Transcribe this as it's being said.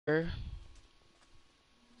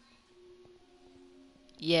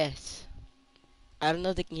Yes. I don't know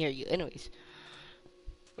if they can hear you. Anyways,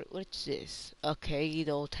 what's this? Okay,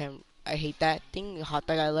 the old time. I hate that thing. Hot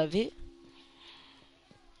dog, I love it.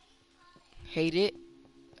 Hate it.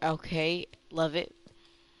 Okay, love it.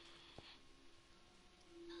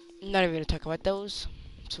 Not even gonna talk about those.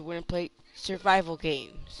 So we're gonna play survival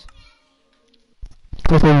games.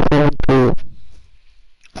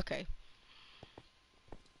 Okay.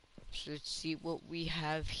 So let's see what we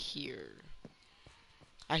have here.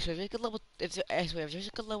 Actually, if there's a level, if there's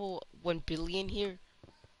like a level 1 billion here,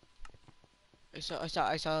 I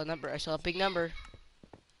saw a number. I saw a big number.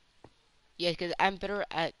 Yeah, because I'm better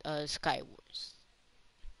at Skywars.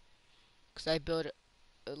 Because I build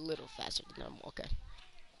a little faster than normal. Okay.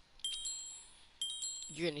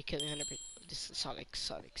 You're gonna kill me 100%. This is Sonics.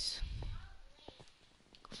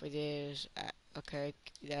 Go for this. Okay,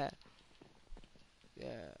 that.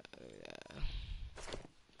 Yeah.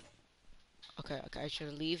 Okay. I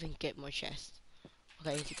should leave and get more chests.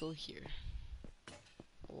 Okay, I need to go here.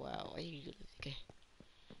 Wow, I need to do this. Okay.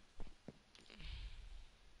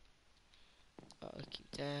 I'll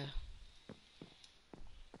keep that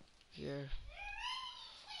here.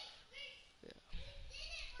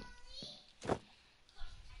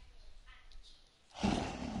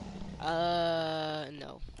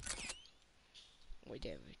 No. More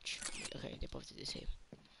damage. Okay, they both do the same.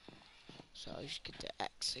 So I'll just get the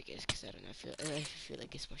axe, I guess, because I don't know. I feel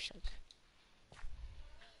like it's more sharp.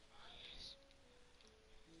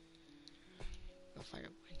 No fire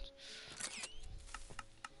points.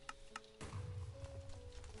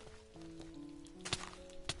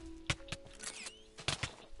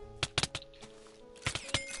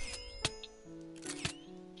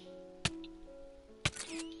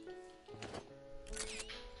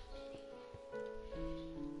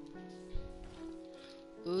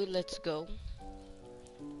 Ooh, let's go.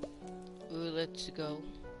 Ooh, let's go.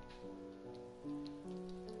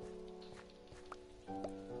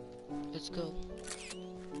 Let's go.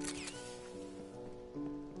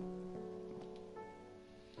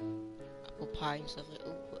 Apple pie and stuff like.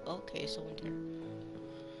 Ooh, okay, someone there.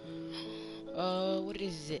 What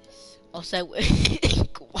is this? Also,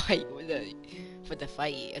 why for the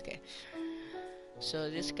fight? Okay. So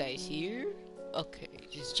this guy's here. Okay,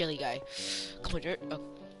 this jelly guy. Come on, dirt. Oh.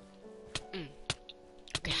 Mm.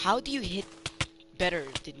 Okay, how do you hit better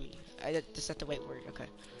than me? That's not the right word. Okay.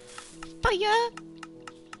 Fire!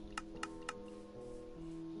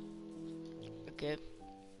 Okay.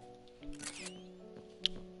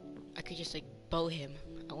 I could just like bow him.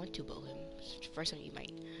 I want to bow him. First one you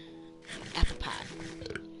might. Apple pie.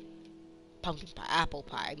 Pumpkin pie. Apple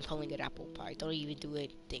pie. I'm calling it apple pie. Don't even do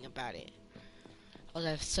anything about it. Oh,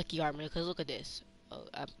 that sucky armor. Because look at this. Oh,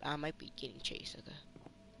 I might be getting chased. Okay.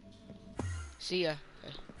 See ya.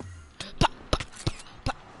 Okay. Pa, pa,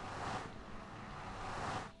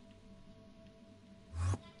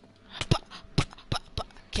 pa, pa.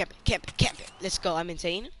 Camp it. Let's go. I'm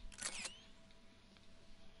insane.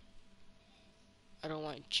 I don't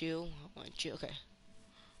want you. I want you. Okay.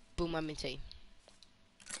 Boom. I'm insane.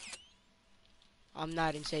 I'm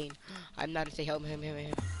not insane. I'm not insane. Help him.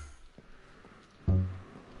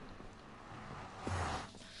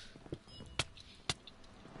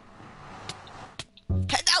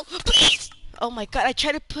 No, please! Oh my god, I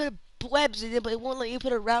tried to put webs in it, but it won't let you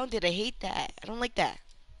put around it. I hate that. I don't like that.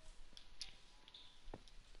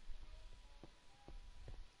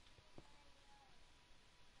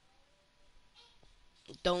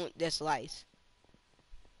 Don't, that's lies.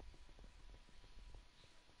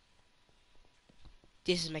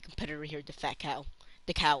 This is my competitor here, the fat cow.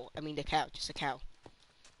 The cow, just a cow.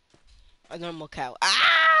 A normal cow.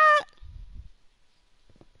 Ah!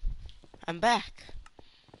 I'm back.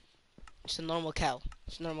 It's a normal cow.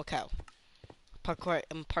 It's a normal cow.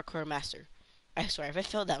 I'm a parkour master. I swear, if I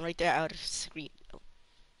fell down right there, I would have screamed. Oh,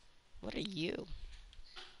 what are you?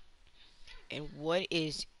 And what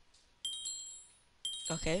is...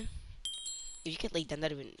 Okay. If you could lay down,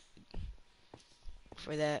 that even...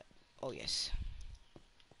 For that... Oh, yes.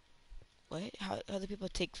 What? How do people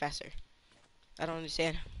take faster? I don't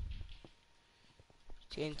understand.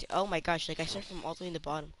 Oh my gosh, like I start from all the way in the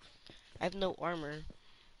bottom. I have no armor,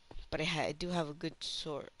 but I do have a good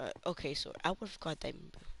sword. Okay, sword. I would have got that.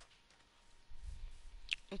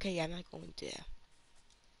 Okay, yeah, I'm not going to.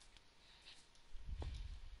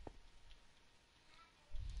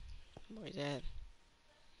 More of that.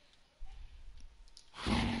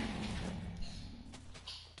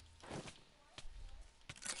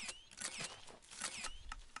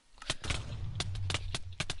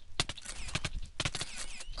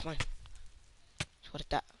 Come on. What is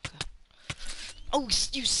that? Oh,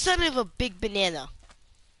 you son of a big banana.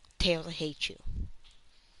 Tails, I hate you.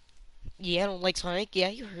 Yeah, I don't like Sonic. Yeah,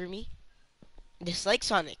 you heard me. Dislike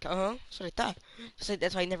Sonic. Uh-huh. That's what I thought.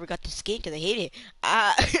 That's why I never got the skin, because I hate it.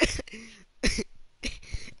 Ah.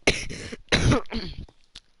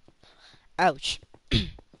 Ouch.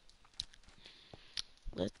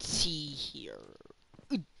 Let's see here.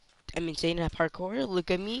 I'm insane at parkour.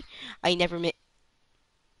 Look at me. I never met.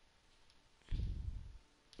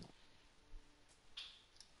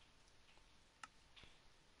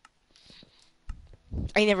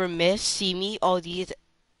 I never miss. See me. All these.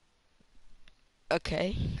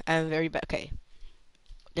 Okay. I'm very bad. Okay.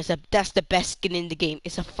 That's the best skin in the game.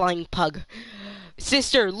 It's a flying pug.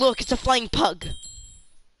 Sister, look, it's a flying pug.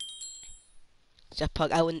 It's a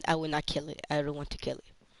pug. I would not kill it. I don't want to kill it.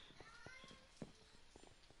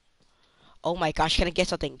 Oh my gosh, can I get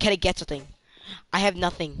something? Can I get something? I have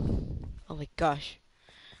nothing. Oh my gosh.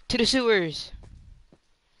 To the sewers.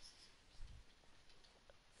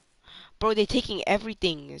 Bro, they taking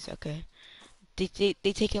everything. It's okay. They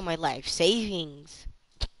taking my life savings.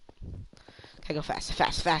 Can I go fast,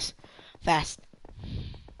 fast, fast, fast.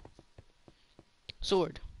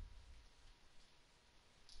 Sword.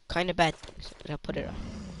 Kind of bad things. But I'll put it on.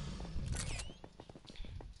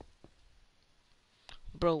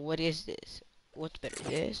 Bro, what is this? What's better,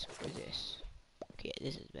 this or this? Okay,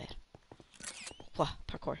 this is bad. Wow,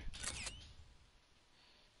 parkour.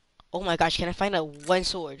 Oh my gosh, can I find a one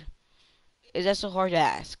sword? Is that so hard to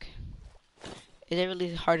ask? Is that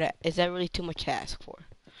really hard to, is that really too much to ask for?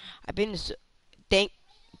 I've been so, thank,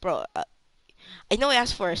 bro, I know I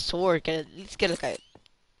asked for a sword, can I at least get like a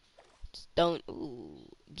stone, ooh,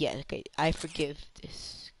 yeah, okay, I forgive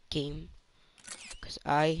this game, because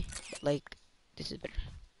I, like, this is better.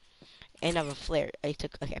 And I have a flare, okay,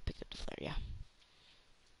 I picked up the flare, yeah.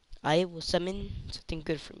 I will summon something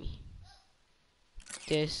good for me.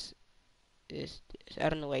 This, this, I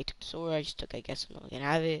don't know why I took the sword, I just took, I guess, I'm not gonna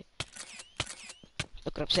have it.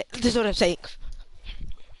 Look what I'm saying, this is what I'm saying.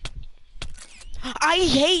 I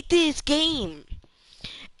hate this game.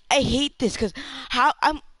 I hate this because how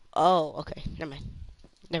I'm. Oh, okay. Never mind.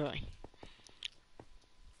 Never mind.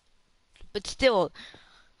 But still,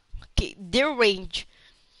 okay, their range.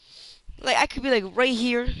 Like I could be like right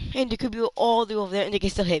here, and they could be all the way over there, and they can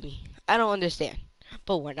still hit me. I don't understand.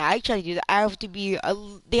 But when I try to do that, I have to be.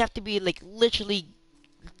 They have to be like literally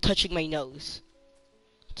touching my nose,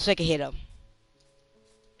 so I can hit them.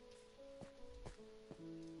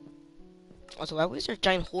 Also, why was there a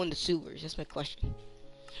giant hole in the sewers? That's my question.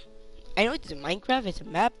 I know it's in Minecraft, it's a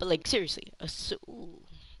map, but like seriously, ooh,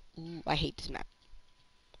 I hate this map.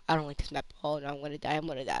 I don't like this map. Oh no, I'm gonna die. I'm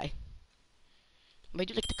gonna die. But I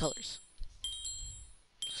do like the colors.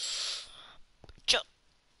 Jump.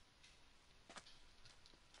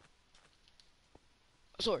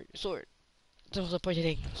 Sword, sword. That was the pointy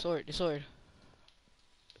thing. Sword, the sword.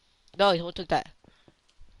 No, someone took that.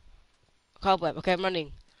 Cobweb. Okay, I'm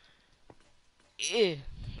running. Ew.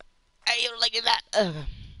 I don't like that. Ugh.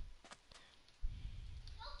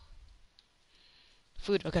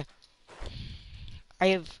 Food. Okay. I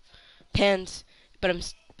have pants, but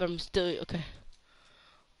I'm still okay.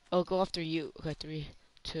 I'll go after you. Okay, 3,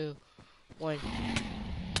 2, 1.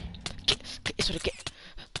 It's what I get.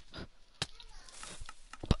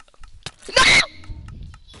 No!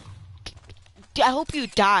 Dude, I hope you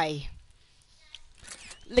die.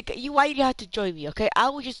 Like you, why you have to join me? Okay, I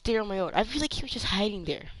will just stay on my own. I feel like he was just hiding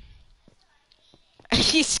there.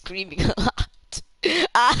 He's screaming a lot.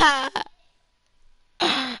 Ah!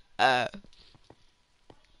 uh,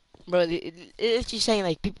 bro, it's just saying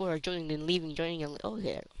like people are joining and leaving, joining and oh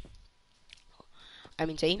yeah. I'm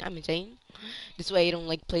insane. I'm insane. This is why I don't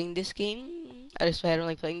like playing this game. That's why I don't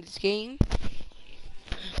like playing this game.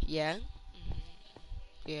 Yeah.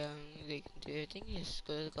 Yeah. They can do everything. Yes.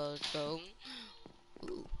 Go. Go. Go.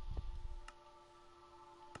 Ooh.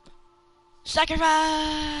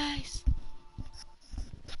 Sacrifice.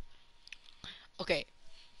 Okay.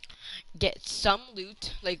 Get some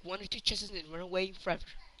loot, like 1 or 2 chests, and run away forever,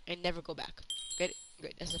 and never go back. Get it?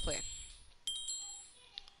 Good. That's the plan.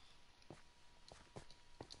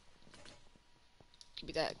 Give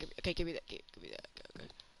me that. Okay, give me that. Give me that. Okay, okay.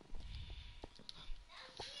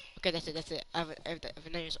 Okay, that's it. That's it. I have an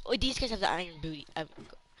iron. Oh, these guys have the iron booty. Are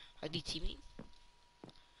they teaming?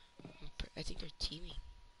 I think they're teaming.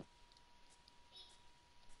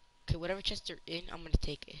 Okay, whatever chest they're in, I'm gonna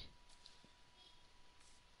take it.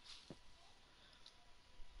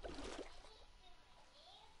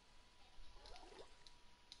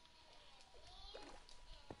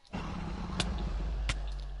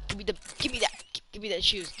 Give me that. Give me that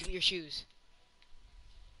shoes. Give me your shoes.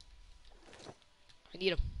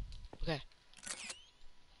 need them. Okay.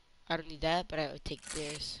 I don't need that, but I would take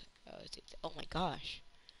this. I would take oh my gosh.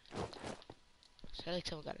 So I like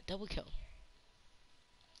someone got a double kill.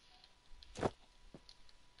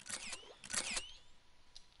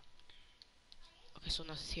 Okay,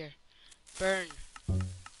 someone else is here. Burn.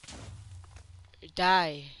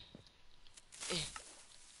 Die. Eh.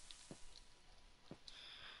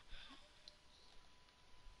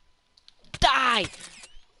 Die!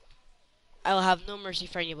 I will have no mercy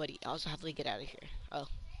for anybody. I also have to get out of here. Oh.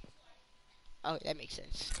 Oh, that makes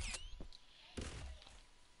sense.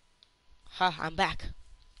 Ha, I'm back.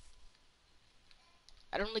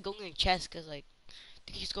 I don't like going in chest because, like,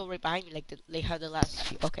 they just go right behind me like they have the last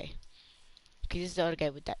few. Okay. Okay, this is the other guy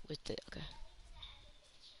with that, okay.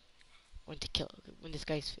 Want to kill, okay, when this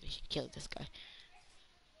guy's finished, kill this guy.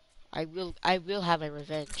 I will have my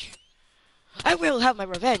revenge. I will have my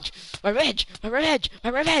revenge! My revenge! My revenge! My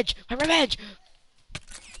revenge! My revenge!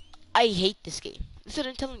 I hate this game. That's what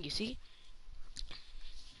I'm telling you, see?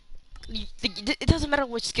 It doesn't matter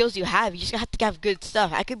what skills you have, you just have to have good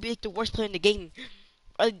stuff. I could be like the worst player in the game.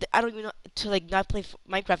 I don't even know to like not play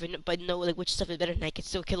Minecraft, but know like which stuff is better, and I can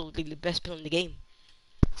still kill like, the best player in the game.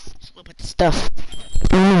 So what about the stuff?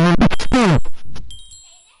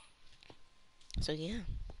 So yeah.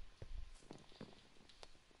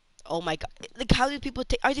 Oh my god! Like how do people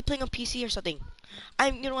take? Are they playing on PC or something?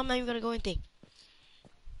 You know, I'm not even gonna go anything.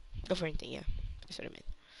 Go for anything, yeah. That's what I meant.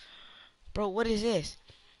 Bro, what is this?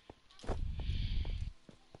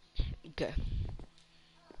 Okay.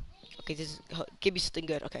 Okay, this is give me something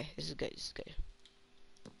good. Okay, this is good. This is good.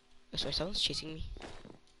 Oh, sorry, someone's chasing me.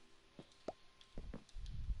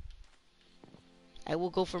 I will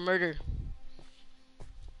go for murder.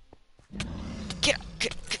 Get up!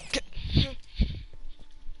 Get.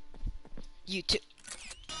 You too.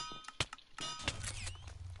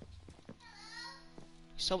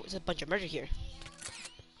 So it's a bunch of murder here.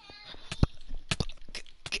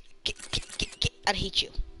 Get. I hate you.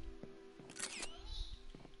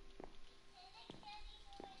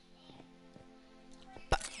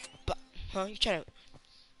 But, huh? You trying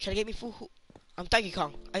to get me fool? I'm Donkey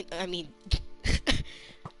Kong. I mean,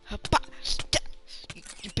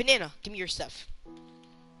 you banana. Give me your stuff.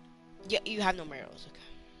 Yeah, you have no more arrows. Okay.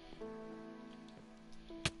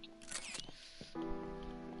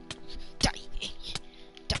 Die.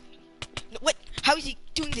 No, what? How is he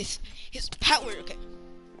doing this? His power. Okay.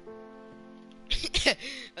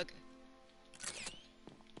 Okay.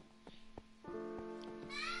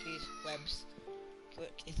 These webs.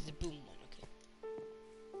 Good. This is the boom one. Okay.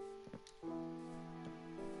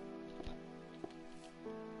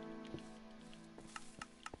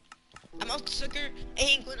 I'm out, sucker. I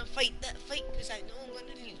ain't gonna fight that fight because I know I'm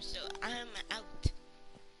gonna lose. So I'm out.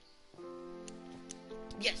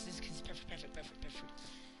 Yes, this is perfect.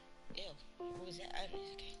 Ew. What was that?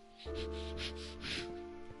 Okay.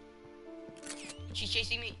 She's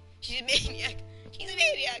chasing me. She's a maniac.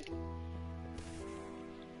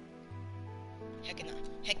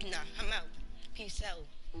 Heck nah. I'm out. Peace out.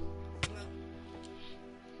 I'm out.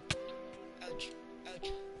 Ouch.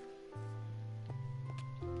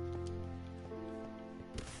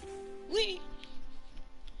 Wee.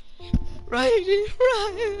 Right.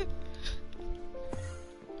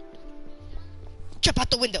 Jump out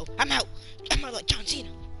the window. I'm out like John Cena.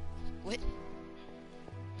 What?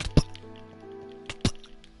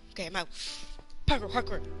 Okay, I'm out.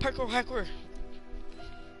 Parkour.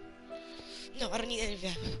 No, I don't need any of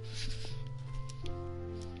that.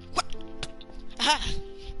 What? Aha!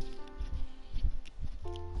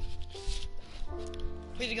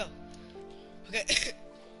 Where'd you go? Okay.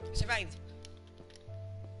 Survived.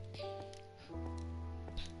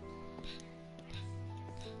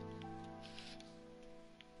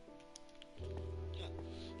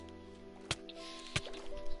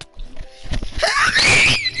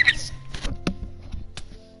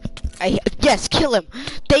 Yes, kill him.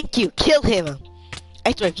 Thank you, kill him.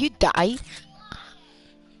 I swear, if you die.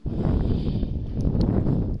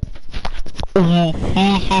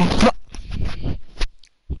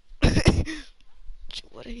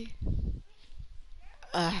 What are you?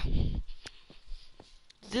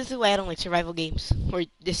 This is why I don't like survival games or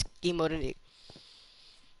this game mode.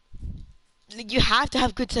 Like, you have to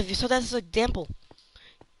have good stuff. So that's an example.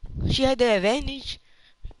 She had the advantage.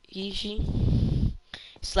 She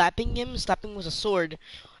slapping him. Slapping was a sword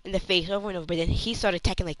in the face over and over. But then he started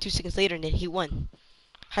attacking like 2 seconds later, and then he won.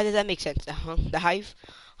 How does that make sense? The Hive?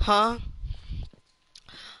 Huh?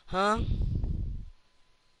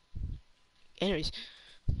 Anyways,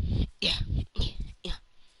 yeah.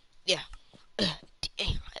 Yeah.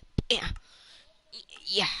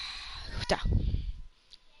 Yeah.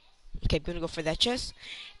 Okay, I'm gonna go for that chest.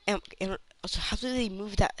 And also, how do they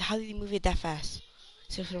move that? How do they move it that fast?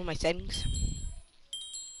 So from my settings.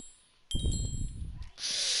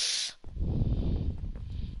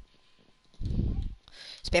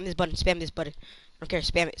 Spam this button. Spam this button. I don't care.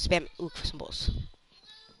 Spam it. Spam it. Ooh, snowballs.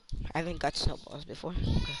 I haven't got snowballs before.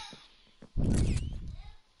 Okay.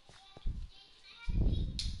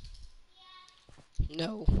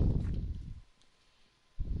 No.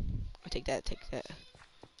 I'll take that. Take that.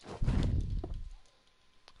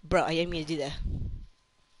 Bro, I didn't mean to do that.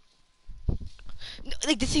 No,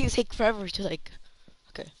 like this thing is take forever to like.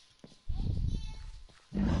 Okay.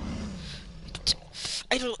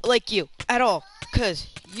 I don't like you at all because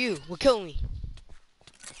you will kill me.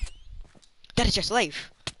 That is just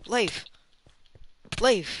life. Life.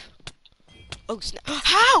 Life. Oh snap!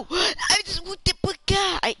 How? I just what the but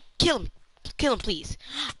God! I kill him, please.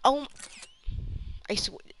 Oh, I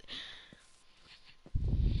swear.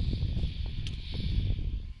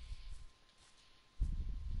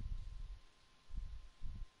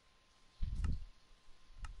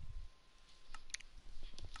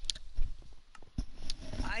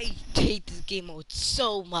 I hate this game mode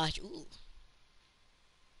so much. Ooh.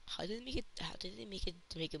 How did they make it? How did they make it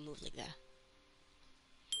to make it move like that?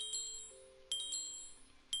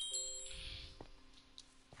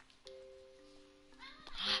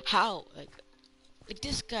 How? Like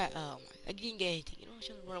this guy. I didn't get anything. You know, I'm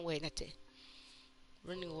just gonna run away. That's it.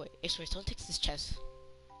 Running away. It's right. Someone takes this chest.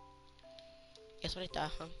 That's what I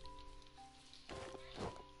thought, huh?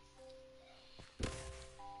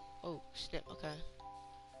 Oh snap. Okay.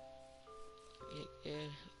 Yeah.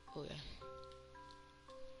 Oh yeah.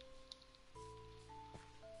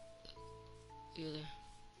 You there?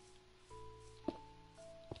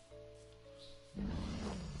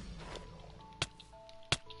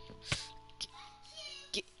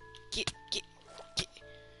 Get, get, get, get,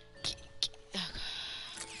 get.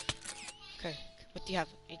 Okay. What do you have?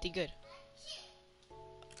 Anything good?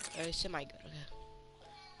 Semi good.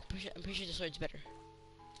 Okay. I'm pretty sure the sword's better.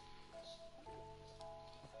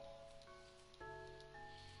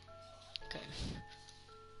 Okay.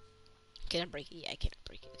 Can I break it? Yeah, I can't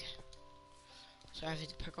break it. Okay. So I have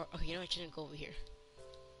to park. Okay, you know I shouldn't go over here.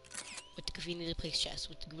 With the conveniently placed chest.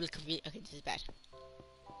 With the really convenient. Okay, this is bad.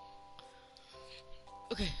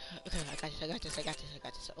 Okay, okay, I got this. I got this. I got this. I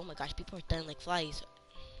got this. Oh my gosh, people are dying like flies.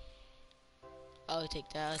 I'll take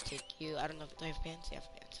that. I'll take you. I don't know if do I have pants. Yeah, I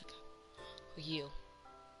have pants. Okay. Who you?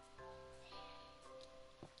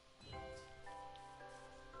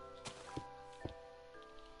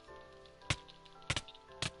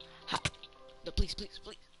 How? No, please, please,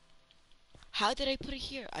 please. How did I put it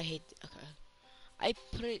here? I hate. Okay. I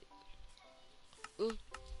put it. Ooh.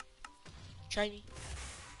 Try me.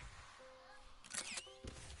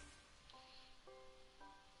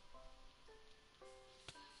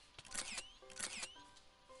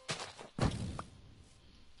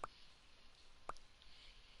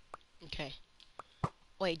 Okay.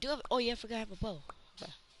 Wait, do I have? Oh yeah, I forgot I have a bow.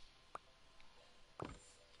 Okay.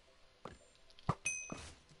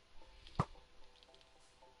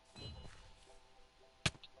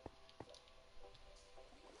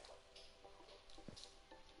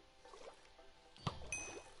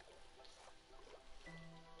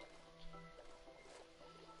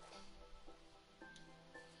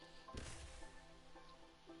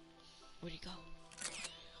 Where'd he go?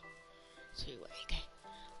 So anyway, okay.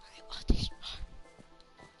 I will destroy.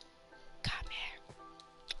 Come here.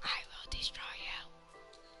 I will destroy you.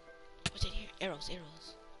 What's in here? Arrows,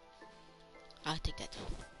 arrows. I'll take that too.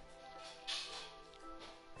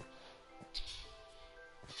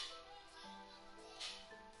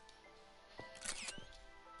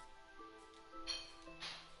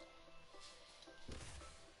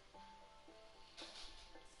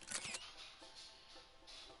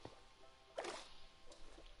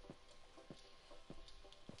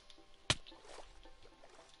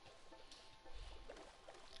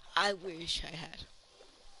 I wish I had.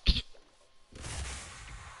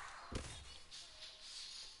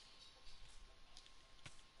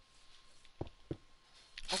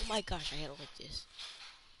 Oh my gosh, I don't like this.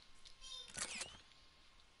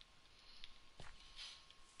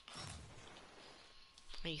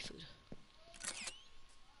 I need food.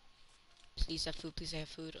 Please have food, please have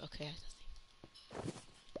food. Okay, I have nothing.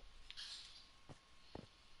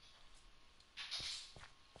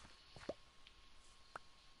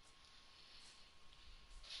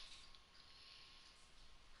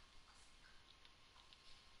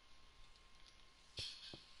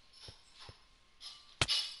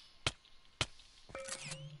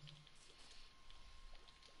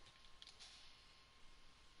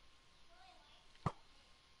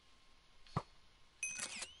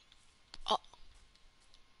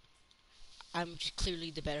 I'm just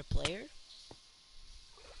clearly the better player.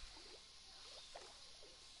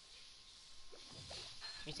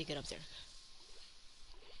 I need to get up there.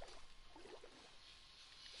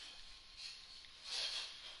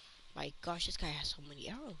 My gosh, this guy has so many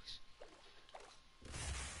arrows.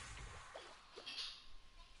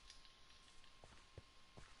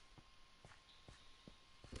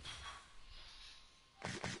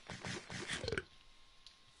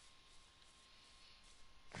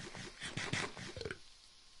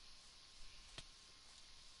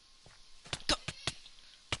 Go.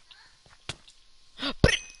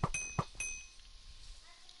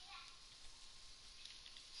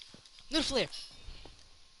 Little flare.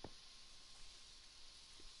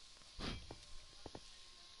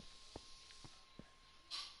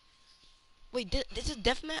 Wait, this is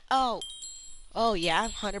deathmatch? Oh. Oh, yeah, I'm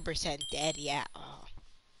 100% dead, yeah. Oh.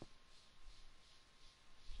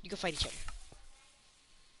 You can fight each other.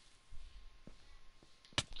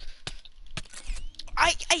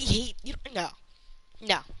 I hate you. No.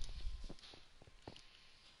 No.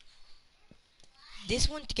 This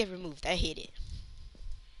one to get removed. I hate it.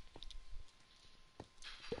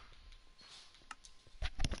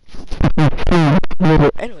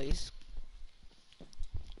 Anyways.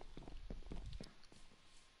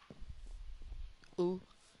 Ooh.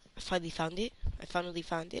 I finally found it. I finally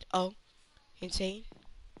found it. Oh. Insane.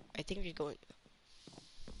 I think we're going.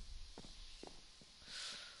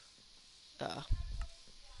 Uh.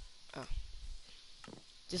 Oh.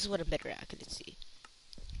 This is what I'm better at. I couldn't see.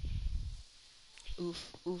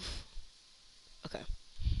 Oof. Oof. Okay.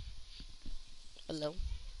 Hello.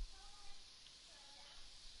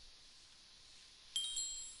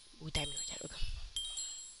 Ooh, diamond.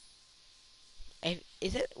 Okay.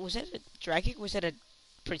 Is it? Was that a dragon? Or was that a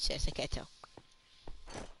princess? I can't tell.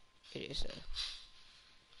 It is.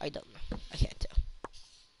 I don't know. I can't tell.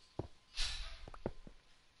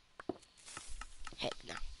 Heck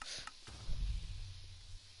no.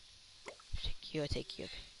 Take you. Take you.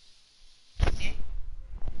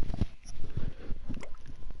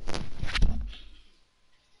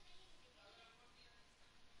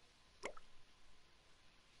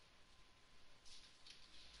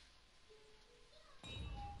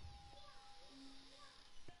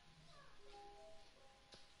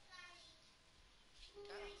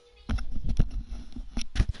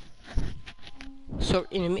 So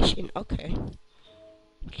in a mission, okay.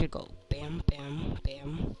 We could go bam, bam,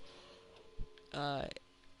 bam. Uh,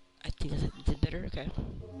 I think that's better. Okay.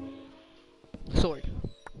 Sword,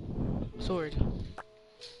 sword.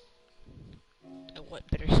 I want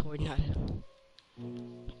better sword, not.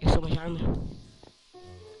 There's so much armor.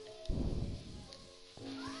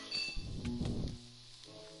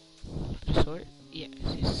 Better sword? Yes,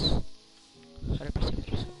 yes. 100%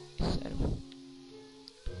 better sword. Yes, I don't.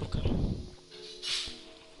 Okay.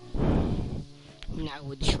 Now I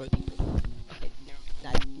would destroy people. Okay,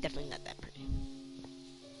 no, definitely not that pretty.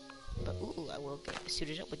 But ooh, I will get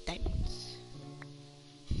suited up with diamonds.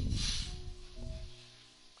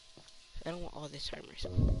 I don't want all this armor, so.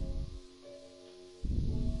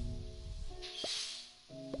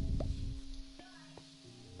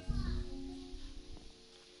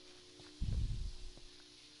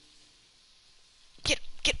 Get,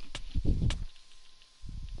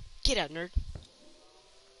 get out, nerd.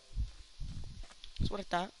 That's what I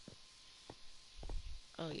thought.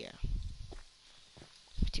 Oh yeah.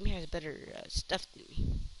 My team has better stuff than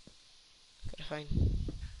me. Gotta find.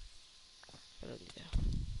 I don't need that.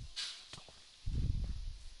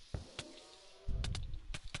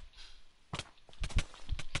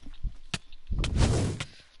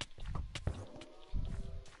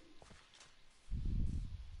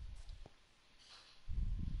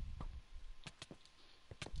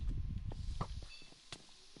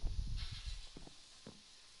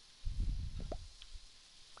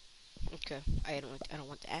 Okay, I don't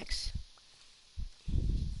want the axe.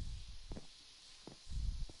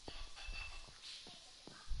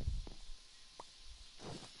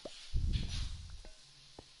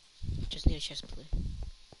 Just need a chest plate.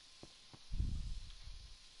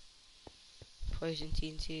 Poison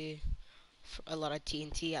TNT. A lot of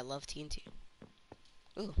TNT. I love TNT.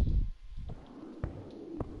 Ooh.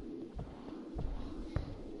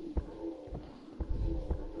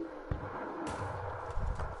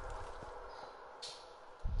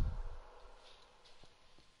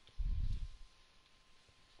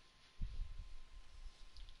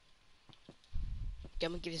 Okay,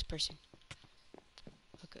 I'm gonna give this person.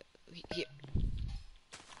 Okay, here.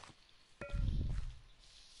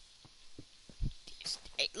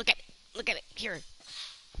 Hey, look at it. Look at it. Here.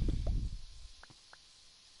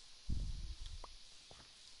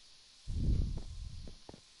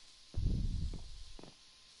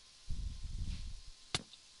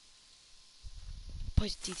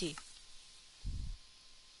 Poison TT.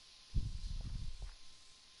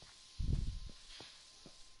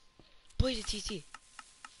 Poison TT.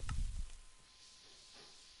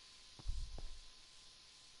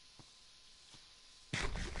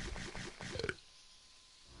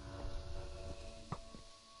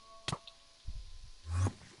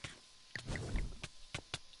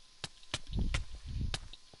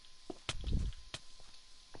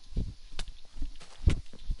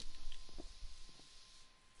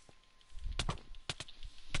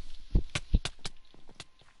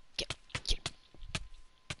 Get, get.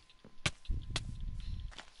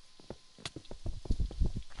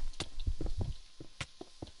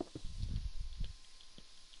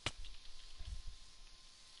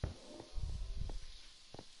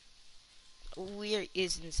 Where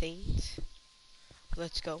is insane?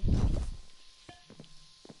 Let's go.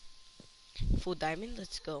 Full diamond.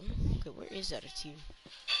 Let's go. Okay, where is that team?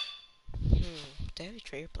 Do I have a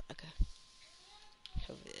trader? Okay.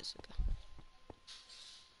 Over this. Okay.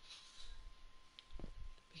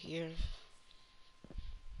 Here.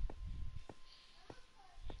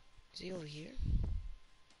 Is he over here?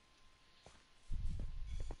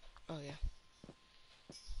 Oh yeah.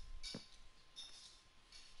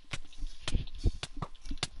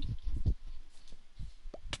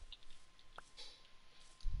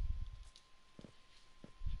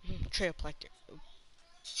 Trail Plector.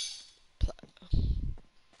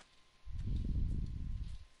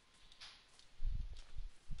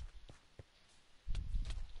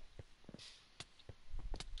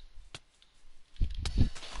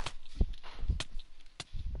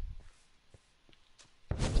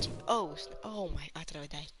 Oh, oh my! I thought I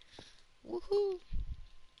died. Woohoo!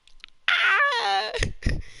 Ah!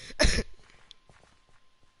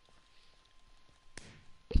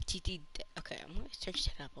 TT. Okay, I'm gonna search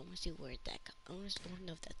that up. I wanna see where that. I wanna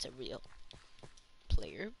know if that's a real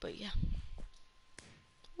player. But yeah.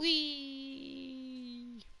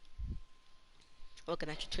 Wee. Looking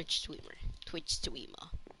at your Twitch streamer. Twitch streamer.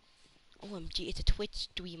 OMG, it's a Twitch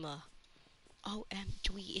streamer.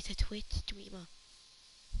 OMG, it's a Twitch streamer.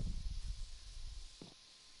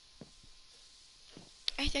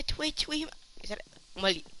 It's a Twitch streamer. Is that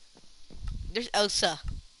Molly? There's Elsa.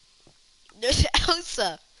 There's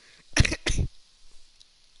Elsa.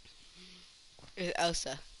 There's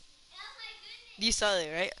Elsa. You saw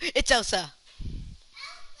it, right? It's Elsa.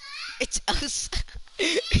 It's Elsa.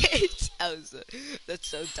 It's Elsa. That's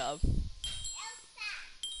so dumb.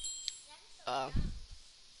 Um,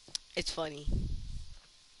 it's funny.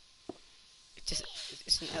 It's just,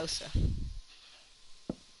 it's an Elsa.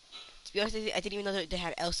 To be honest, I didn't even know that they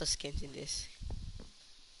had Elsa skins in this.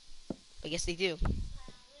 I guess they do.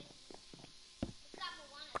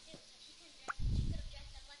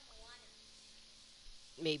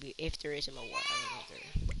 Maybe if there is a Moana, I don't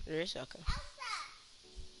know if there is. Okay.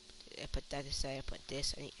 I put that aside. I put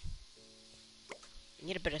this. I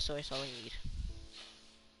need a better source. All I need.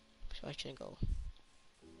 So I shouldn't go.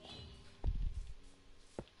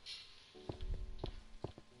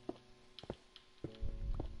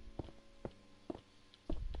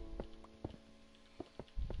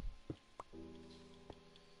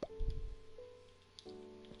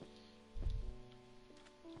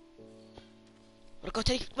 Wanna go,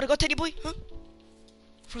 Teddy? Wanna go, Teddy boy? Huh?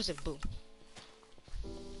 Frozen. Boom.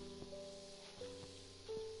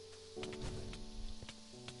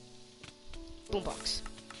 Boombox.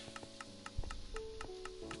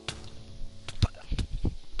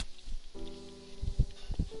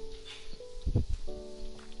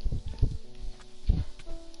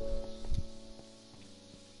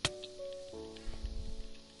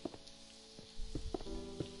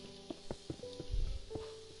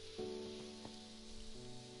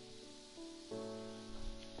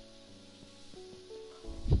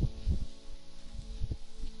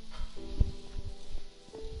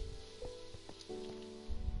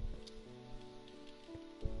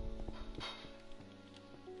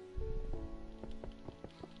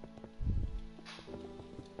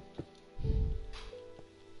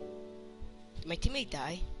 Did my teammate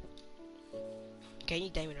die? Okay, I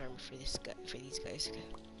need diamond armor for this guy. For these guys. Okay.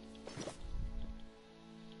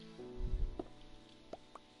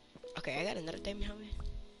 Okay, I got another diamond helmet.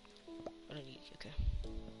 I don't need. Okay.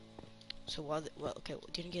 So okay,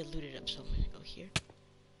 didn't get looted up. So I'm gonna go here.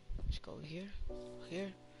 Just go here,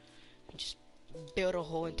 here, and just build a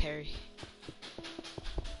whole entire.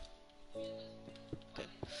 Okay.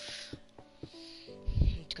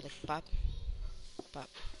 Just go like pop, pop,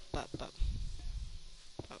 pop, pop,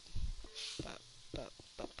 pop, pop, pop,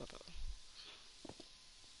 pop, pop, pop.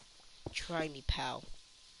 Try me, pal.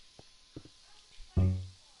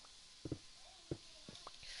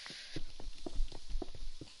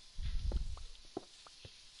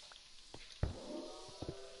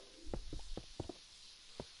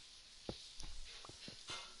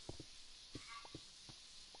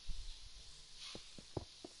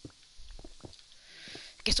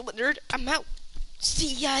 Guess what, nerd? I'm out.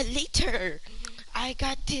 See ya later. I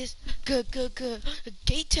got this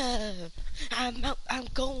gator. I'm out. I'm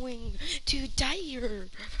going to die here.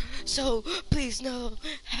 So please no,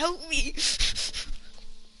 help me.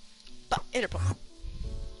 Interpol.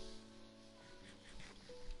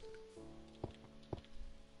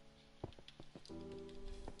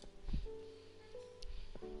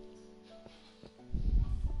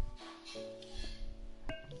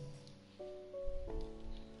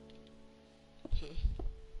 Okay.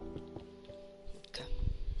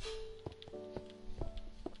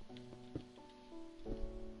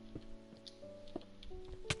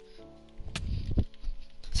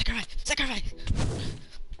 Sacrifice! Sacrifice!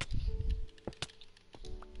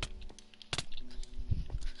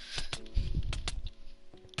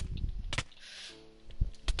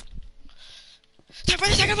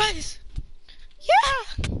 Sacrifice! Sacrifice!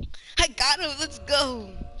 Yeah! I got him! Let's go!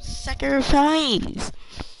 Sacrifice!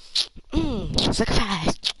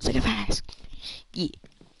 Sacrifice! Sacrifice! Yeah.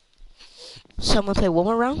 So I'm gonna play one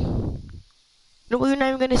more round? No, you're not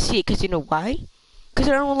even gonna see it, because you know why? Because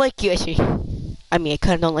I don't like you, actually. I mean, I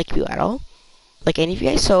kinda don't like you at all. Like any of you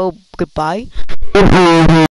guys, so goodbye.